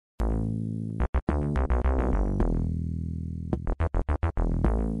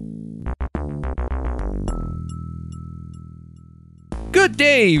Good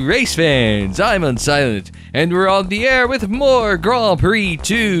day, race fans! I'm Unsilent, and we're on the air with more Grand Prix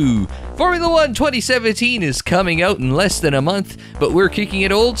 2. Formula 1 2017 is coming out in less than a month, but we're kicking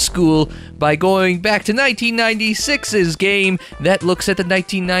it old school by going back to 1996's game that looks at the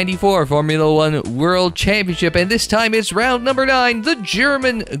 1994 Formula 1 World Championship, and this time it's round number 9, the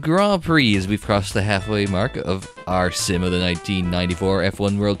German Grand Prix, as we've crossed the halfway mark of our sim of the 1994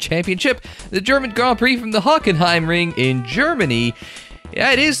 F1 World Championship, the German Grand Prix from the Hockenheimring in Germany.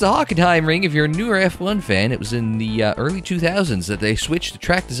 Yeah, it is the Hockenheimring. If you're a newer F1 fan, it was in the early 2000s that they switched the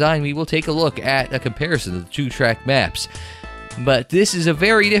track design. We will take a look at a comparison of the two track maps. But this is a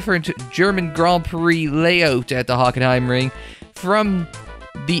very different German Grand Prix layout at the Hockenheimring. From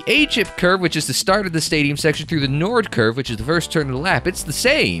the Egypt curve, which is the start of the stadium section, through the Nord curve, which is the first turn of the lap, it's the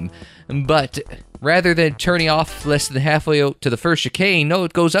same. But rather than turning off less than halfway out to the first chicane, no,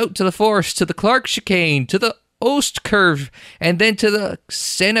 it goes out to the Forst, to the Clark chicane, to the Ost curve, and then to the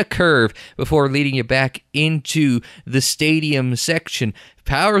Senna curve before leading you back into the stadium section.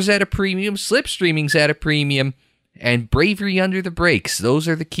 Power's at a premium, slipstreaming's at a premium, and bravery under the brakes. Those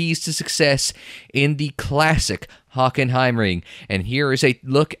are the keys to success in the classic Hockenheimring. And here is a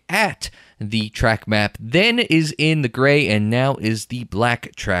look at the track map. Then is in the gray, and now is the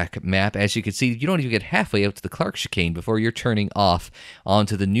black track map. As you can see, you don't even get halfway out to the Clark chicane before you're turning off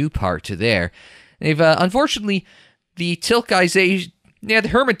onto the new part there. They've, unfortunately, the Tilkization, the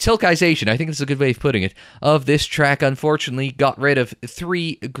Herman Tilkization, I think that's a good way of putting it, of this track, unfortunately, got rid of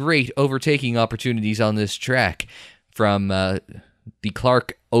 3 great overtaking opportunities on this track. From the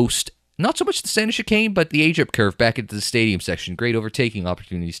Clark Ost, not so much the Senna chicane, but the Egypt curve back into the stadium section. Great overtaking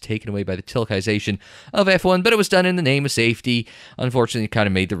opportunities taken away by the Tilkization of F1, but it was done in the name of safety. Unfortunately, it kind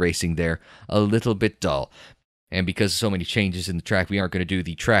of made the racing there a little bit dull. And because of so many changes in the track, we aren't going to do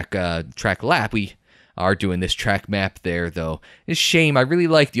the track lap. We are doing this track map there, though. It's a shame. I really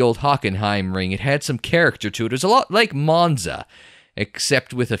like the old Hockenheimring. It had some character to it. It was a lot like Monza,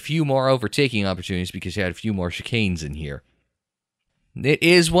 except with a few more overtaking opportunities because you had a few more chicanes in here. It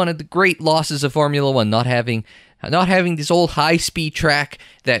is one of the great losses of Formula 1, not having this old high-speed track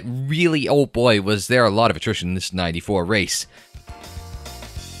that really, oh boy, was there a lot of attrition in this 94 race.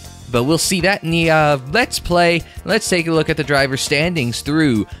 But we'll see that in the Let's Play. Let's take a look at the driver's standings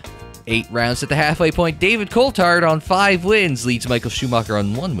through 8 rounds at the halfway point. David Coulthard on 5 wins, leads Michael Schumacher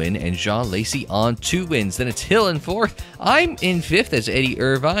on 1 win, and Jean Lacey on 2 wins. Then it's Hill in 4th. I'm in 5th as Eddie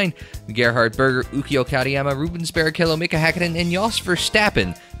Irvine, Gerhard Berger, Ukio Katayama, Rubens Barrichello, Mika Hakkinen, and Jos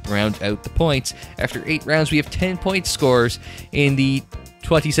Verstappen round out the points. After 8 rounds, we have 10 point scores. In the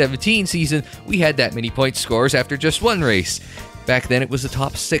 2017 season, we had that many point scores after just 1 race. Back then, it was the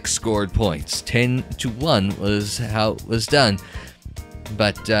top 6 scored points. 10-1 was how it was done.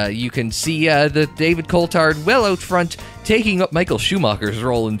 But you can see the David Coulthard well out front, taking up Michael Schumacher's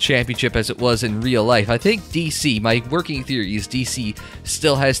role in championship as it was in real life. I think DC, my working theory is DC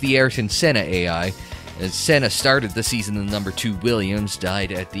still has the Ayrton Senna AI. As Senna started the season in the number 2 Williams,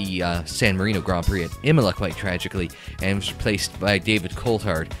 died at the San Marino Grand Prix at Imola quite tragically, and was replaced by David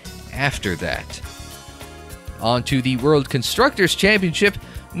Coulthard after that. On to the World Constructors' Championship.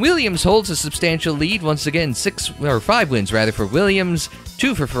 Williams holds a substantial lead once again, 5 wins rather for Williams,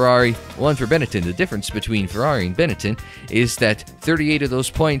 2 for Ferrari, 1 for Benetton. The difference between Ferrari and Benetton is that 38 of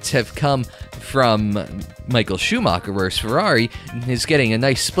those points have come from Michael Schumacher, whereas Ferrari is getting a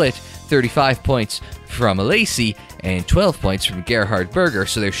nice split, 35 points from Lacey and 12 points from Gerhard Berger,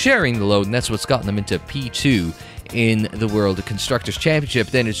 so they're sharing the load, and that's what's gotten them into P2 in the World Constructors' Championship.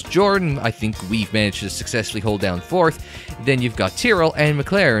 Then it's Jordan. I think we've managed to successfully hold down 4th. Then you've got Tyrrell and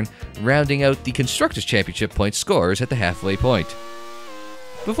McLaren rounding out the Constructors' Championship point scores at the halfway point.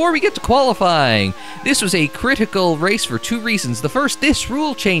 Before we get to qualifying, this was a critical race for 2 reasons. The first, this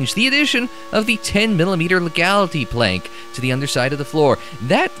rule change, the addition of the 10mm Legality plank to the underside of the floor.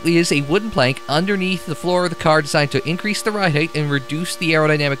 That is a wooden plank underneath the floor of the car designed to increase the ride height and reduce the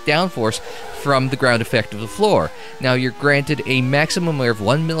aerodynamic downforce from the ground effect of the floor. Now, you're granted a maximum wear of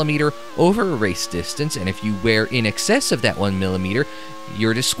 1mm over a race distance, and if you wear in excess of that 1mm,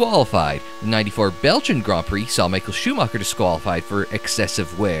 you're disqualified. The 94 Belgian Grand Prix saw Michael Schumacher disqualified for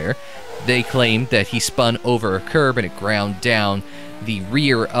excessive wear. They claimed that he spun over a curb and it ground down the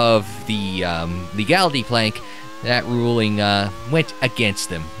rear of the Legality plank. That ruling went against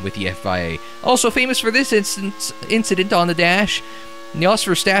them with the FIA. Also famous for this incident on the dash, Jos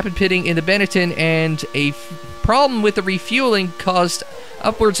Verstappen pitting in the Benetton, and a problem with the refueling caused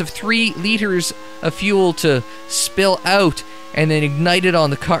upwards of 3 liters of fuel to spill out and then ignited on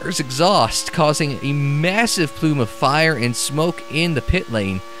the car's exhaust, causing a massive plume of fire and smoke in the pit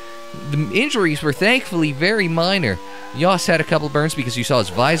lane. The injuries were thankfully very minor. Jos had a couple burns because you saw his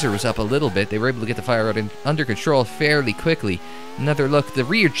visor was up a little bit. They were able to get the fire under control fairly quickly. Another look, the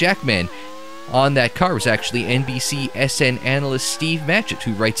rear jackman on that car was actually NBC SN analyst Steve Matchett,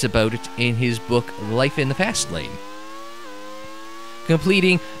 who writes about it in his book Life in the Fast Lane.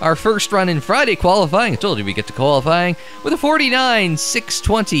 Completing our first run in Friday qualifying, I told you we get to qualifying, with a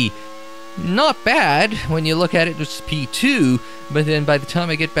 49.620. Not bad when you look at it, it's P2, but then by the time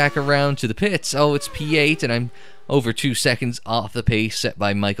I get back around to the pits, oh, it's P8, and I'm over 2 seconds off the pace set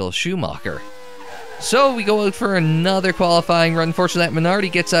by Michael Schumacher. So we go out for another qualifying run. Fortunately, that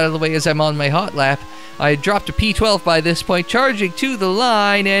Minardi gets out of the way as I'm on my hot lap. I dropped to P12 by this point, charging to the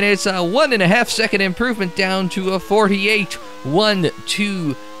line, and it's a 1.5 second improvement down to a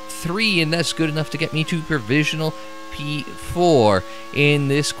 48.123, and that's good enough to get me to provisional P4 in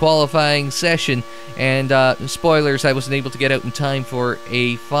this qualifying session. And spoilers, I wasn't able to get out in time for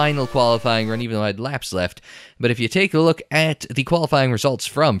a final qualifying run, even though I had laps left. But if you take a look at the qualifying results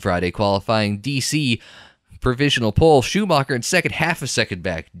from Friday qualifying, DC provisional pole, Schumacher in second, half a second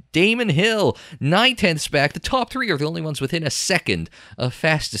back. Damon Hill, 9/10ths back. The top 3 are the only ones within a second of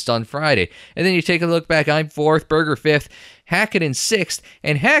fastest on Friday. And then you take a look back, I'm 4th, Berger 5th, Häkkinen 6th,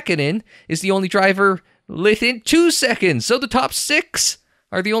 and Häkkinen is the only driver within 2 seconds. So the top 6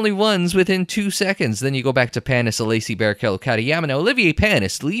 are the only ones within 2 seconds. Then you go back to Panis, Alesi, Barrichello, Katayama. Now, Olivier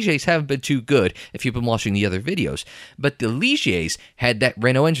Panis, the Ligiers haven't been too good if you've been watching the other videos, but the Ligiers had that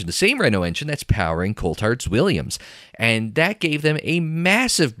Renault engine, the same Renault engine that's powering Coulthard's Williams, and that gave them a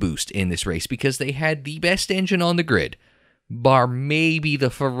massive boost in this race because they had the best engine on the grid, bar maybe the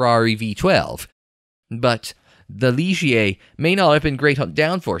Ferrari V12. But the Ligier may not have been great on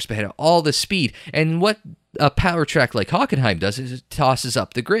downforce, but had all the speed. And what a power track like Hockenheim does is it tosses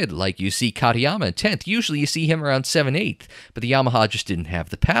up the grid. Like you see Katayama in 10th. Usually you see him around 7/8, but the Yamaha just didn't have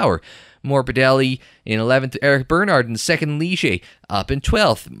the power. Morbidelli in 11th, Eric Bernard in 2nd, Ligier up in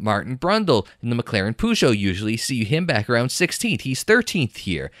 12th, Martin Brundle in the McLaren Peugeot. Usually see him back around 16th. He's 13th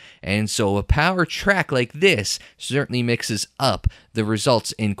here. And so a power track like this certainly mixes up the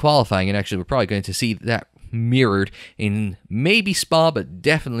results in qualifying. And actually we're probably going to see that mirrored in maybe Spa, but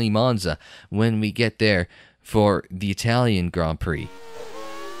definitely Monza when we get there for the Italian Grand Prix.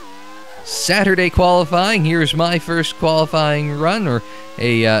 Saturday qualifying, here's my first qualifying run, or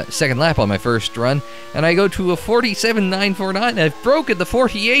a second lap on my first run, and I go to a 47.949. I've broken the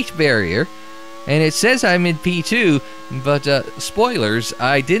 48 barrier, and it says I'm in P2, but spoilers,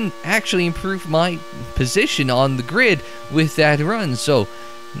 I didn't actually improve my position on the grid with that run, so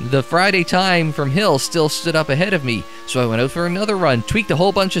the Friday time from Hill still stood up ahead of me, so I went out for another run, tweaked a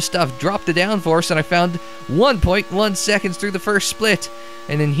whole bunch of stuff, dropped the downforce, and I found 1.1 seconds through the first split.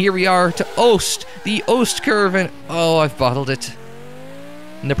 And then here we are to Oost, the Oost curve, and oh, I've bottled it.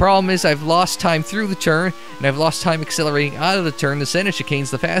 And the problem is I've lost time through the turn, and I've lost time accelerating out of the turn. The center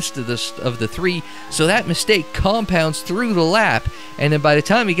chicane's the fastest of the 3, so that mistake compounds through the lap, and then by the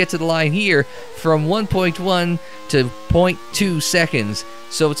time we get to the line here, from 1.1 to 0.2 seconds.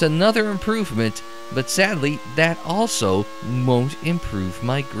 So it's another improvement, but sadly, that also won't improve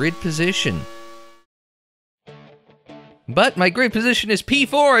my grid position. But my grid position is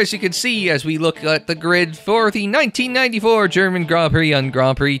P4, as you can see, as we look at the grid for the 1994 German Grand Prix on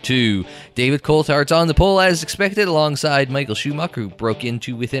Grand Prix 2. David Coulthard's on the pole as expected, alongside Michael Schumacher, who broke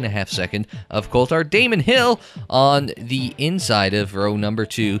into within a half second of Coulthard. Damon Hill on the inside of row number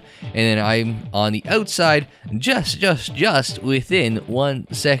 2, and then I'm on the outside, just within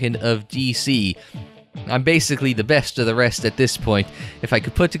 1 second of DC. I'm basically the best of the rest at this point. If I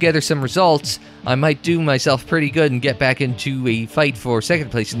could put together some results, I might do myself pretty good and get back into a fight for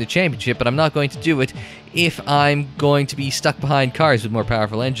second place in the championship, but I'm not going to do it if I'm going to be stuck behind cars with more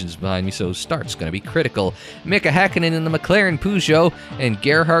powerful engines behind me, so start's going to be critical. Mika Häkkinen in the McLaren Peugeot, and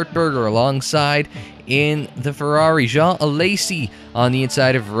Gerhard Berger alongside in the Ferrari. Jean Alesi on the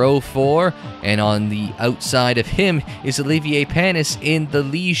inside of row 4, and on the outside of him is Olivier Panis in the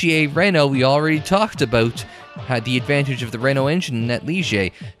Ligier Renault. We already talked about had the advantage of the Renault engine in that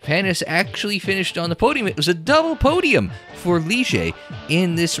Ligier. Panis actually finished on the podium. It was a double podium for Ligier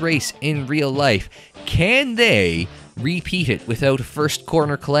in this race in real life. Can they repeat it without a first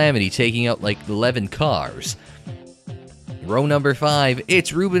corner calamity taking out like 11 cars? Row number 5,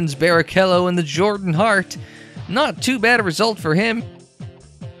 it's Rubens Barrichello and the Jordan Hart. Not too bad a result for him.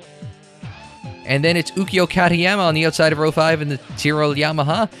 And then it's Ukyo Katayama on the outside of row 5 in the Tyrrell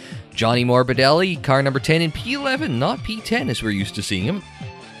Yamaha. Johnny Morbidelli, car number 10 in P11, not P10 as we're used to seeing him.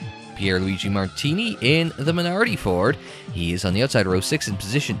 Pierluigi Martini in the Minardi Ford. He is on the outside of row 6 in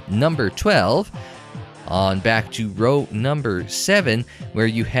position number 12. On back to row number 7, where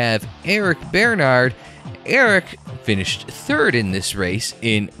you have Eric Bernard. Eric finished 3rd in this race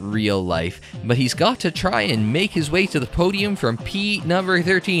in real life, but he's got to try and make his way to the podium from P number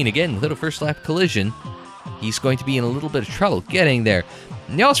 13. Again, little first lap collision. He's going to be in a little bit of trouble getting there.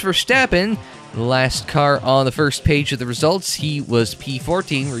 Jos Verstappen, the last car on the first page of the results, he was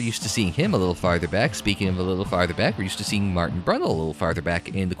P14. We're used to seeing him a little farther back. Speaking of a little farther back, we're used to seeing Martin Brundle a little farther back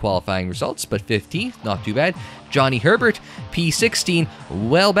in the qualifying results, but 15th, not too bad. Johnny Herbert, P16,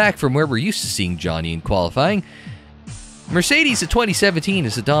 well back from where we're used to seeing Johnny in qualifying. Mercedes of 2017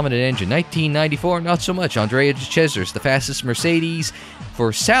 is the dominant engine. 1994, not so much. Andrea de Cesar's the fastest Mercedes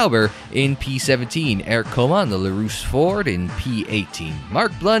for Sauber in P17. Eric Coman, the LaRousse Ford in P18.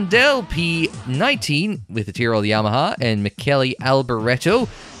 Mark Blundell, P19 with the Tyrrell Yamaha, and Michele Alboreto,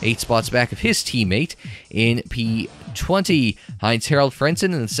 8 spots back of his teammate in P20. Heinz-Harald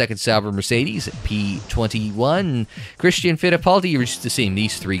Frentzen in the second Sauber Mercedes at P21. Christian Fittipaldi, you're used to seeing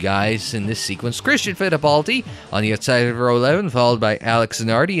these 3 guys in this sequence. Christian Fittipaldi on the outside of row 11, followed by Alex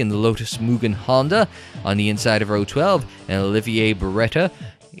Zanardi in the Lotus Mugen Honda on the inside of row 12, and Olivier Beretta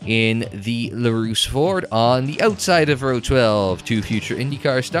in the LaRousse Ford on the outside of row 12. 2 future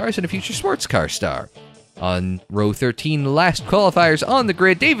IndyCar stars and a future sports car star. On row 13, the last qualifiers on the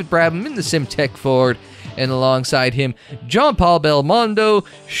grid, David Brabham in the Simtek Ford, and alongside him, John Paul Belmondo,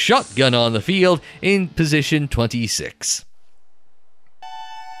 shotgun on the field, in position 26.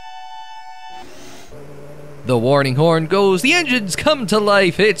 The warning horn goes, the engines come to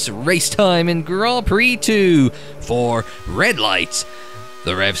life, it's race time in Grand Prix 2 for red lights.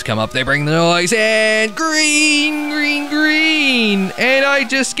 The revs come up, they bring the noise, and green, green, green, and I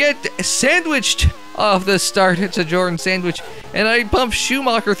just get sandwiched off the start. It's a Jordan sandwich, and I bump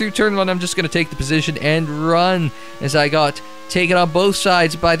Schumacher through turn 1. I'm just going to take the position and run as I got taken on both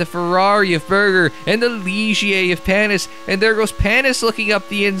sides by the Ferrari of Berger and the Ligiers of Panis, and there goes Panis looking up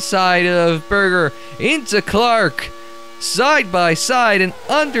the inside of Berger into Clark, side by side, and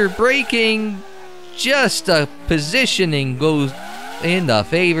under braking, just a positioning goes in the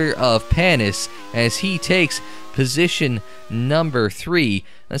favor of Panis as he takes position number 3.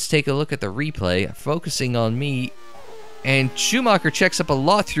 Let's take a look at the replay, focusing on me. And Schumacher checks up a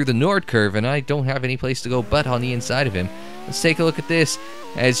lot through the Nord curve, and I don't have any place to go but on the inside of him. Let's take a look at this.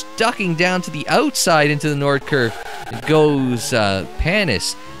 As ducking down to the outside into the Nord curve goes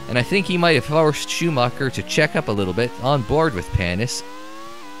Panis. And I think he might have forced Schumacher to check up a little bit, on board with Panis.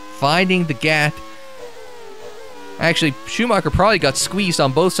 Finding the gap. Actually, Schumacher probably got squeezed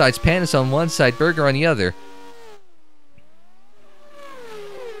on both sides. Panis on one side, Berger on the other.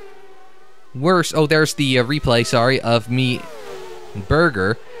 Worse. Oh, there's the replay, sorry, of me,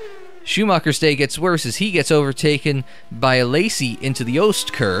 Berger. Schumacher's day gets worse as he gets overtaken by a Lacey into the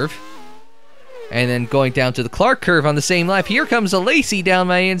Ost curve. And then going down to the Clark curve on the same lap. Here comes a Lacey down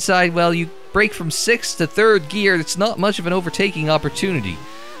my inside. Well, you break from 6th to 3rd gear. It's not much of an overtaking opportunity.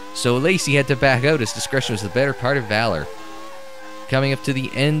 So Lacey had to back out as discretion was the better part of valor. Coming up to the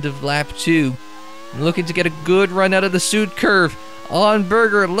end of lap 2. Looking to get a good run out of the Sud curve. On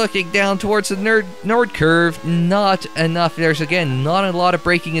Berger, looking down towards the Nord curve. Not enough. There's, again, not a lot of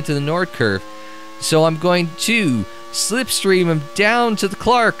braking into the Nord curve. So I'm going to slipstream him down to the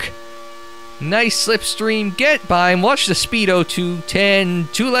Clark. Nice slipstream. Get by him. Watch the speedo. 210,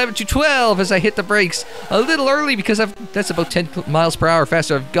 211, 212 as I hit the brakes. A little early because that's about 10 miles per hour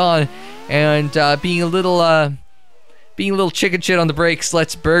faster I've gone. And being a little chicken shit on the brakes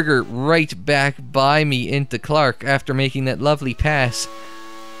lets Berger right back by me into Clark after making that lovely pass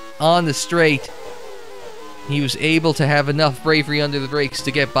on the straight. He was able to have enough bravery under the brakes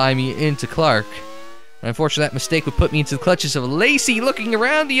to get by me into Clark. And unfortunately, that mistake would put me into the clutches of Lacey looking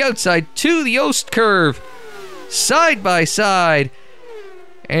around the outside to the Ost curve. Side by side.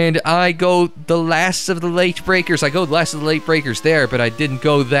 And I go the last of the late breakers. I go the last of the late breakers there, but I didn't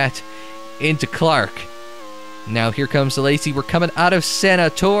go that into Clark. Now here comes the Lacey. We're coming out of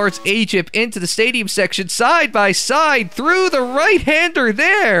Senna towards Egypt into the stadium section. Side by side through the right-hander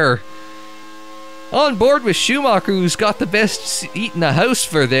there. On board with Schumacher, who's got the best seat in the house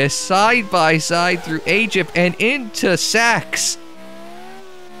for this. Side by side through Egypt and into Sachs.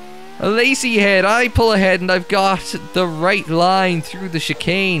 A Lacey head. I pull ahead and I've got the right line through the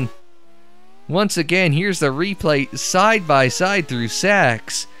chicane. Once again, here's the replay. Side by side through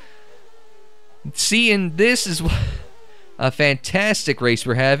Sachs. Seeing this is what A fantastic race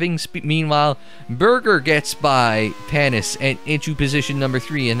we're having. Meanwhile, Berger gets by Panis and into position number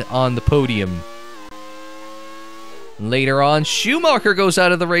 3 and on the podium. Later on, Schumacher goes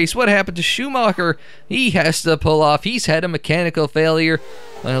out of the race. What happened to Schumacher? He has to pull off. He's had a mechanical failure.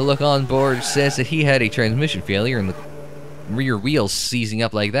 When I look on board, it says that he had a transmission failure, and the rear wheels seizing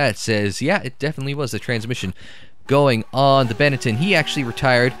up like that says, yeah, it definitely was the transmission going on the Benetton. He actually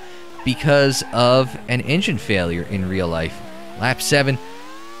retired because of an engine failure in real life. Lap 7,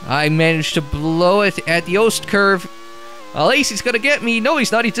 I managed to blow it at the Ost curve. Lacey's gonna get me. No,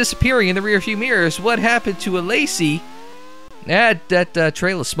 he's not. He's disappearing in the rear view mirrors. What happened to Lacey? That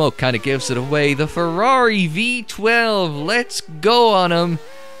trail of smoke kind of gives it away. The Ferrari V12. Let's go on him.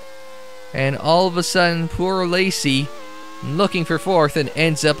 And all of a sudden, poor Lacey, looking for 4th, and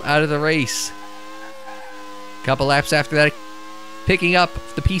ends up out of the race. Couple laps after that, picking up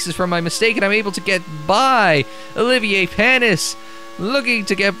the pieces from my mistake, and I'm able to get by Olivier Panis, looking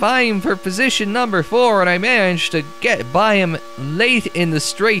to get by him for position number 4, and I managed to get by him late in the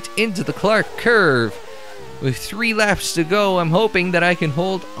straight into the Clark curve. With 3 laps to go, I'm hoping that I can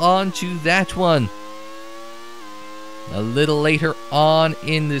hold on to that one. A little later on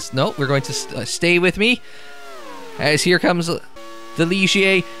in this... No, we're going to stay with me. As here comes the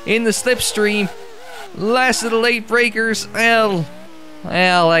Ligiers in the slipstream. Last of the late breakers. Well,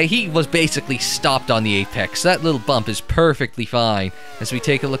 he was basically stopped on the apex. That little bump is perfectly fine. As we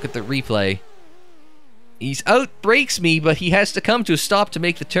take a look at the replay, he's outbrakes me, but he has to come to a stop to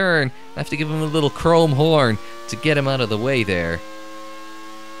make the turn. I have to give him a little chrome horn to get him out of the way there.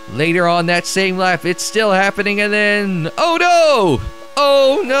 Later on that same lap, it's still happening, and then... oh no!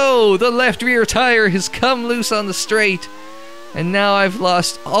 Oh no! The left rear tire has come loose on the straight, and now I've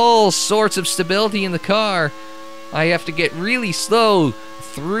lost all sorts of stability in the car. I have to get really slow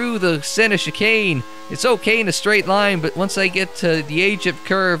through the center chicane. It's okay in a straight line, but once I get to the Egypt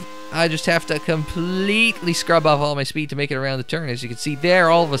curve, I just have to completely scrub off all my speed to make it around the turn. As you can see there,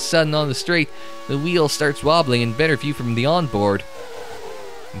 all of a sudden on the straight, the wheel starts wobbling, and better view from the onboard.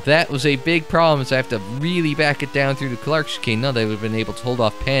 That was a big problem, so I have to really back it down through the Clark chicane. Now that I would have been able to hold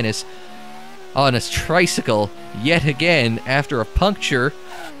off Panis on a tricycle yet again after a puncture.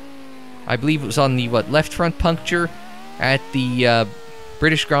 I believe it was on the left front puncture at the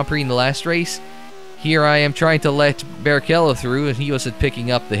British Grand Prix in the last race. Here I am trying to let Barrichello through, and he wasn't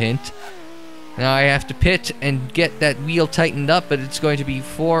picking up the hint. Now I have to pit and get that wheel tightened up, but it's going to be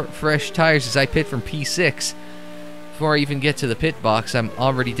 4 fresh tires as I pit from P6. Before I even get to the pit box, I'm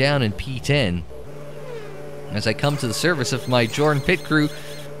already down in P10. As I come to the service of my Jordan pit crew,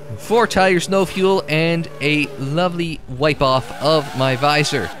 4 tires, no fuel, and a lovely wipe off of my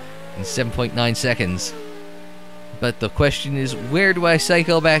visor in 7.9 seconds. But the question is, where do I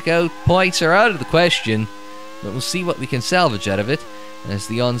cycle back out? Points are out of the question, but we'll see what we can salvage out of it. As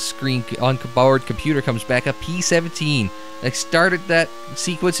the on-board computer comes back up, P17. I started that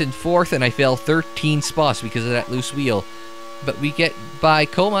sequence in 4th, and I fell 13 spots because of that loose wheel. But we get by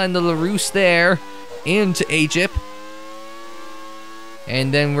Coma and the Larrousse there into Egypt.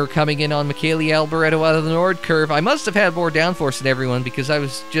 And then we're coming in on Michele Alboreto out of the Nord curve. I must have had more downforce than everyone because I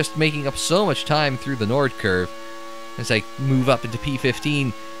was just making up so much time through the Nord curve. As I move up into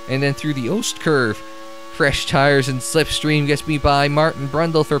P15 and then through the Ost curve. Fresh tires and slipstream gets me by Martin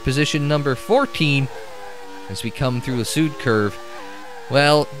Brundle for position number 14 as we come through the Sud curve.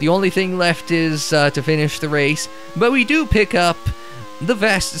 Well, the only thing left is to finish the race, but we do pick up the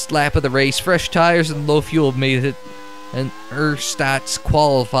fastest lap of the race. Fresh tires and low fuel made it an Erstats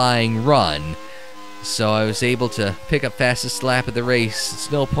qualifying run. So I was able to pick up fastest lap of the race.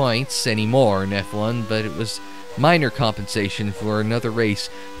 It's no points anymore in F1, but it was minor compensation for another race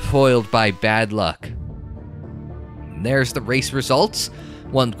foiled by bad luck. And there's the race results.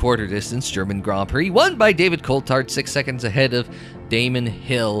 1/4 distance German Grand Prix, won by David Coulthard, 6 seconds ahead of Damon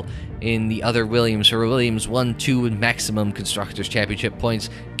Hill in the other Williams. For Williams, 1-2 in maximum Constructors' Championship points.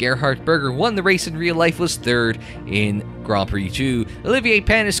 Gerhard Berger won the race in real life, was 3rd in Grand Prix 2. Olivier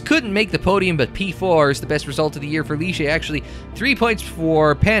Panis couldn't make the podium, but P4 is the best result of the year for Ligiers. Actually, 3 points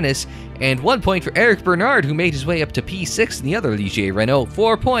for Panis and 1 point for Eric Bernard, who made his way up to P6 in the other Ligier Renault.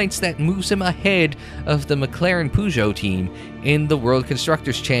 4 points, that moves him ahead of the McLaren Peugeot team in the World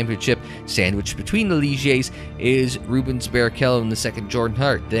Constructors' Championship. Sandwiched between the Ligiers is Rubens Barrichello and the second Jordan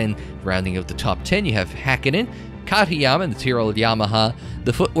Hart. Then rounding out the top 10, you have Hakkinen, Katayama in the Tyrrell Yamaha,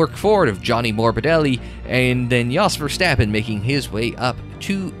 the footwork forward of Johnny Morbidelli, and then Jos Verstappen making his way up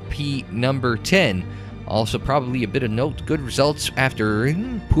to P number 10. Also, probably a bit of note, good results after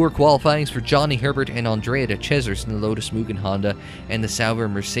poor qualifyings for Johnny Herbert and Andrea de Cesars in the Lotus Mugen Honda and the Sauber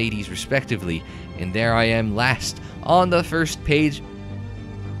Mercedes, respectively. And there I am, last on the first page.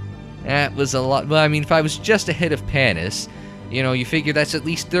 That was a lot. Well, I mean, if I was just ahead of Panis, you know, you figure that's at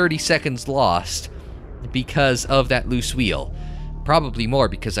least 30 seconds lost because of that loose wheel. Probably more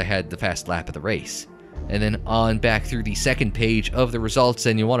because I had the fast lap of the race. And then on back through the second page of the results,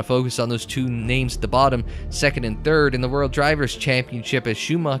 and you want to focus on those two names at the bottom, second and third in the World Drivers' Championship, as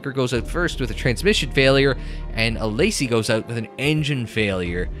Schumacher goes out first with a transmission failure, and Alesi goes out with an engine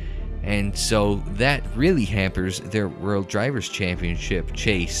failure. And so that really hampers their World Drivers' Championship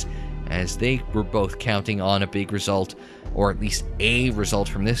chase, as they were both counting on a big result, or at least a result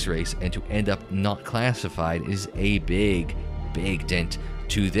from this race, and to end up not classified is a big dent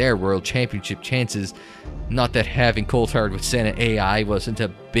to their World Championship chances. Not that having Coulthard with Senna AI wasn't a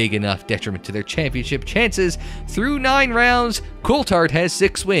big enough detriment to their championship chances. Through 9 rounds, Coulthard has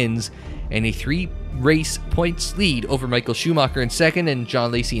 6 wins and a 3-race points lead over Michael Schumacher in second and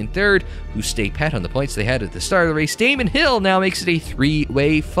John Lacey in third, who stay pat on the points they had at the start of the race. Damon Hill now makes it a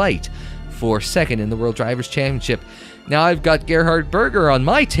 3-way fight for second in the World Drivers' Championship. Now I've got Gerhard Berger on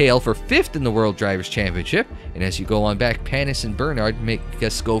my tail for 5th in the World Drivers' Championship, and as you go on back, Panis and Bernard make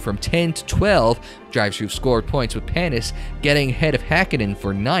us go from 10 to 12 drivers who've scored points, with Panis getting ahead of Häkkinen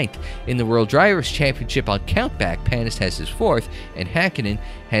for 9th in the World Drivers' Championship. On countback, Panis has his 4th, and Häkkinen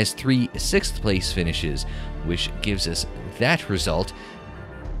has 3 6th place finishes, which gives us that result.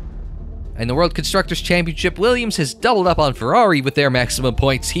 And the World Constructors' Championship, Williams has doubled up on Ferrari with their maximum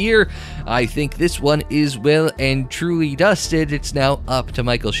points here. I think this one is well and truly dusted. It's now up to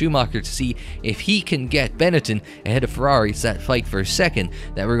Michael Schumacher to see if he can get Benetton ahead of Ferrari. It's that fight for second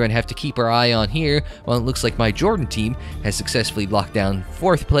that we're going to have to keep our eye on here. Well, it looks like my Jordan team has successfully locked down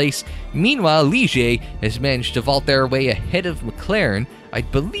 4th place. Meanwhile, Ligiers has managed to vault their way ahead of McLaren. I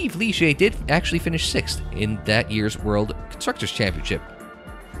believe Ligiers did actually finish 6th in that year's World Constructors' Championship.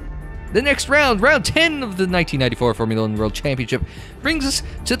 The next round, round 10 of the 1994 Formula 1 World Championship, brings us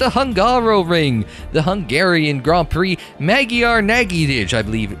to the Hungaroring, the Hungarian Grand Prix. Magyar Nagydíj, I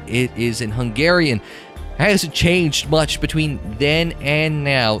believe it is in Hungarian. Hasn't changed much between then and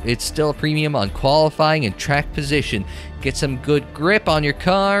now. It's still a premium on qualifying and track position. Get some good grip on your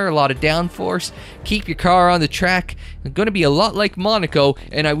car, a lot of downforce, keep your car on the track. It's going to be a lot like Monaco,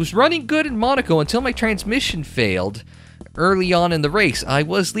 and I was running good in Monaco until my transmission failed. Early on in the race, I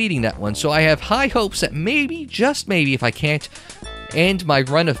was leading that one, so I have high hopes that maybe, just maybe, if I can't end my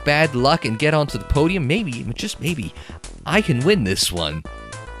run of bad luck and get onto the podium, maybe, just maybe, I can win this one.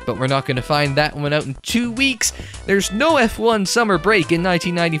 But we're not going to find that one out in 2 weeks. There's no F1 summer break in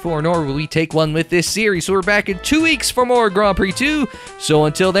 1994, nor will we take one with this series. So we're back in 2 weeks for more Grand Prix 2. So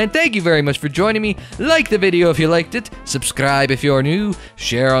until then, thank you very much for joining me. Like the video if you liked it. Subscribe if you're new.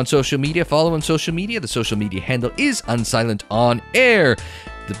 Share on social media. Follow on social media. The social media handle is Unsilent on Air.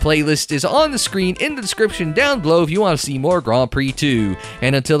 The playlist is on the screen in the description down below if you want to see more Grand Prix 2.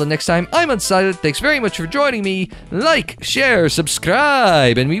 And until the next time, I'm Unsilent. Thanks very much for joining me. Like, share,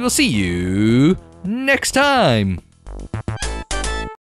 subscribe, and we will see you next time.